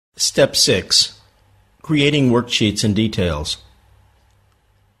Step 6. Creating worksheets and details.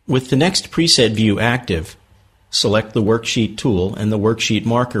 With the next preset view active, select the Worksheet tool and the Worksheet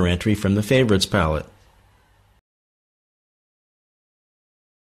marker entry from the Favorites palette.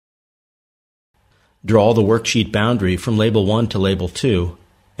 Draw the worksheet boundary from Label 1 to Label 2,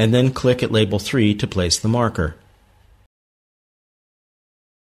 and then click at Label 3 to place the marker.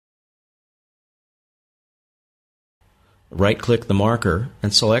 Right-click the marker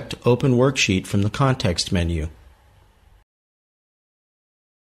and select Open Worksheet from the context menu.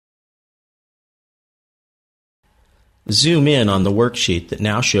 Zoom in on the worksheet that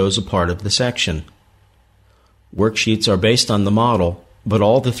now shows a part of the section. Worksheets are based on the model, but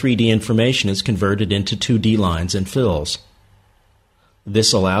all the 3D information is converted into 2D lines and fills.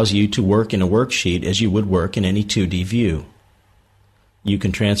 This allows you to work in a worksheet as you would work in any 2D view. You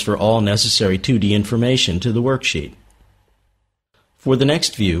can transfer all necessary 2D information to the worksheet. For the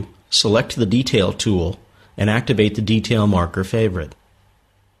next view, select the Detail tool and activate the Detail Marker favorite.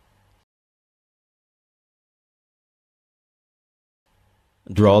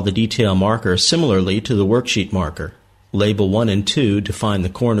 Draw the detail marker similarly to the worksheet marker. Label 1 and 2 define the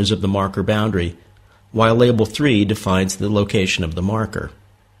corners of the marker boundary, while Label 3 defines the location of the marker.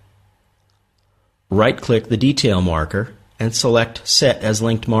 Right-click the detail marker and select Set as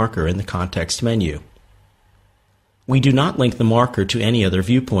Linked Marker in the context menu. We do not link the marker to any other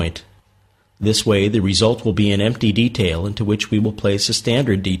viewpoint. This way, the result will be an empty detail into which we will place a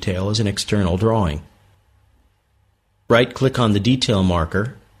standard detail as an external drawing. Right-click on the detail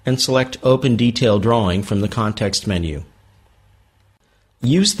marker and select Open Detail Drawing from the context menu.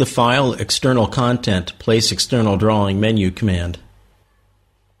 Use the File External Content Place External Drawing menu command.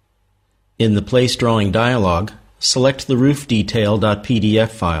 In the Place Drawing dialog, select the roofdetail.pdf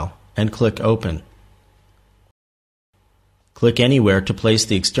file and click Open. Click anywhere to place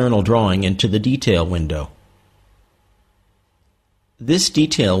the external drawing into the Detail window. This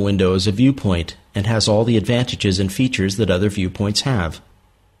detail window is a viewpoint and has all the advantages and features that other viewpoints have.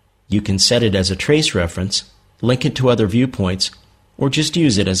 You can set it as a trace reference, link it to other viewpoints, or just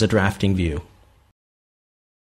use it as a drafting view.